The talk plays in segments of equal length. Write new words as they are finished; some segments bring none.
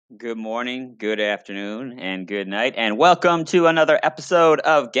Good morning, good afternoon, and good night, and welcome to another episode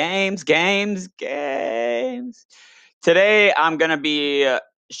of Games. Today, I'm going to be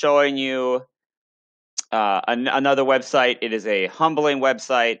showing you another website. It is a humbling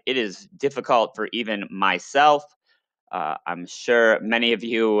website. It is difficult for even myself. I'm sure many of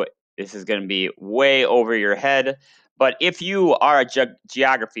you, this is going to be way over your head. But if you are a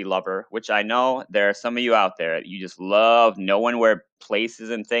geography lover, which I know there are some of you out there, you just love knowing where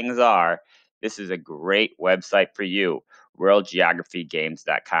places and things are, this is a great website for you,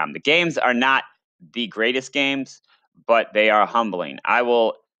 worldgeographygames.com. The games are not the greatest games, but they are humbling.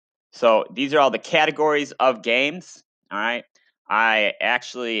 So these are all the categories of games. All right. I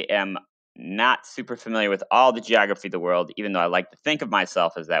actually am not super familiar with all the geography of the world, even though I like to think of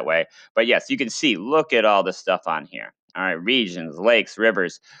myself as that way. But yes, you can see, look at all the stuff on here. All right, regions, lakes,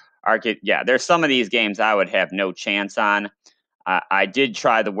 rivers, yeah, there's some of these games I would have no chance on. I did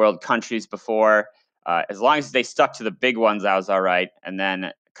try the world countries before. As long as they stuck to the big ones, I was all right. And then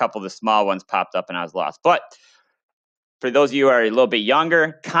a couple of the small ones popped up and I was lost. But for those of you who are a little bit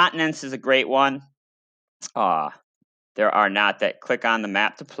younger, continents is a great one. Uh, there are not that click on the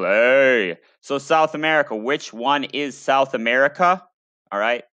map to play. So South America, which one is South America? All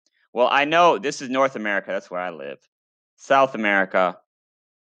right. Well, I know this is North America. That's where I live. South America.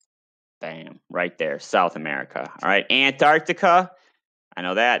 Bam, right there. South America. All right. Antarctica. I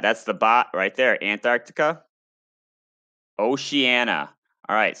know that. That's the bot right there. Antarctica. Oceania.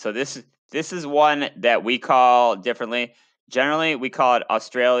 All right. So this is one that we call differently. Generally, we call it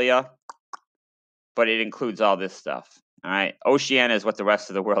Australia, but it includes all this stuff. All right. Oceania is what the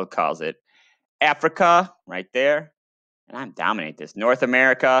rest of the world calls it. Africa, right there. And I'm dominate this. North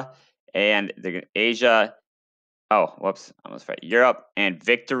America and the Asia. Oh, whoops. Almost right. Europe and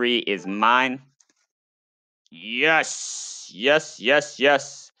victory is mine. Yes. Yes, yes,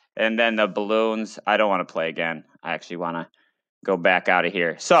 yes. And then the balloons. I don't want to play again. I actually want to go back out of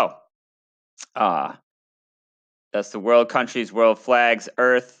here. So, uh, that's the world countries, world flags,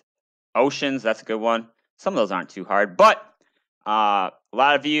 earth, oceans. That's a good one. Some of those aren't too hard, but a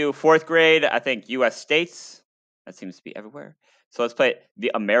lot of you, fourth grade, I think U.S. states. That seems to be everywhere. So let's play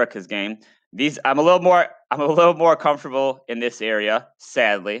the Americas game. These I'm a little more comfortable in this area.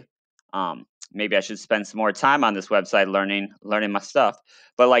 Sadly, maybe I should spend some more time on this website learning my stuff.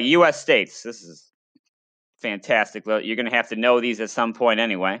 But like U.S. states, this is fantastic. You're gonna have to know these at some point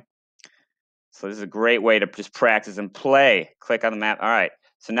anyway. So this is a great way to just practice and play. Click on the map. All right.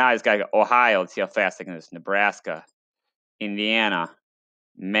 So now I just got to go Ohio. Let's see how fast I can do this. Nebraska, Indiana,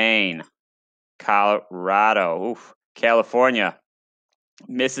 Maine, Colorado, oof, California,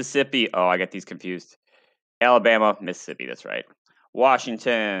 Mississippi. Oh, I get these confused. Alabama, Mississippi. That's right.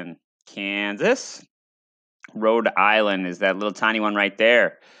 Washington, Kansas, Rhode Island is that little tiny one right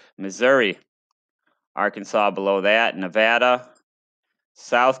there. Missouri, Arkansas below that, Nevada,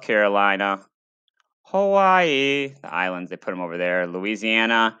 South Carolina, Hawaii, the islands, they put them over there.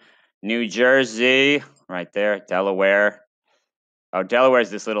 Louisiana, New Jersey, right there. Delaware. Oh, Delaware's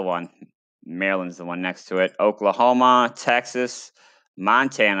this little one. Maryland's the one next to it. Oklahoma, Texas,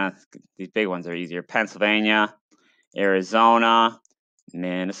 Montana. These big ones are easier. Pennsylvania, Arizona,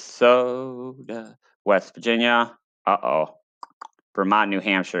 Minnesota, West Virginia. Uh-oh. Vermont, New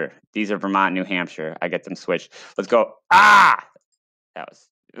Hampshire. These are Vermont, New Hampshire. I get them switched. Let's go. Ah! That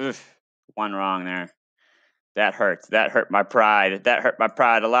was one wrong there. That hurts. That hurt my pride. That hurt my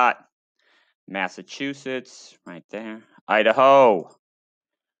pride a lot. Massachusetts, right there. Idaho,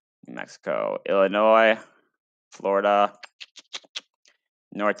 New Mexico, Illinois, Florida,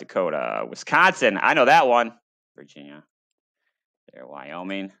 North Dakota, Wisconsin. I know that one. Virginia, there,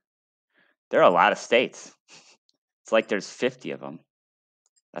 Wyoming. There are a lot of states. It's like there's 50 of them.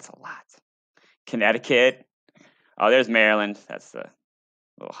 That's a lot. Connecticut. Oh, there's Maryland. That's the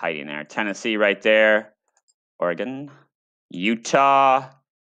little hiding there. Tennessee, right there. Oregon, Utah,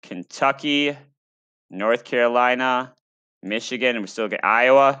 Kentucky, North Carolina, Michigan, and we still get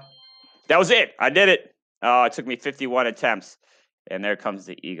Iowa. That was it. I did it. Oh, it took me 51 attempts. And there comes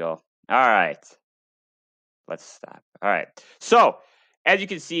the eagle. All right. Let's stop. All right. So, as you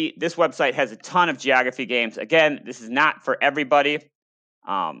can see, this website has a ton of geography games. Again, this is not for everybody.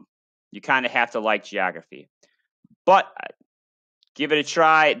 You kind of have to like geography. But give it a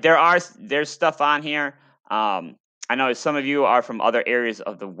try. There's stuff on here. I know some of you are from other areas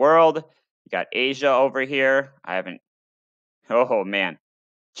of the world. You got Asia over here. I haven't. Oh man,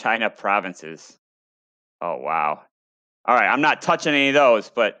 China provinces. Oh wow. All right, I'm not touching any of those,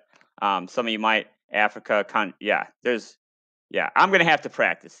 but some of you might. Africa, yeah. I'm gonna have to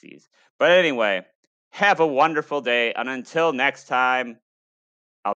practice these. But anyway, have a wonderful day, and until next time.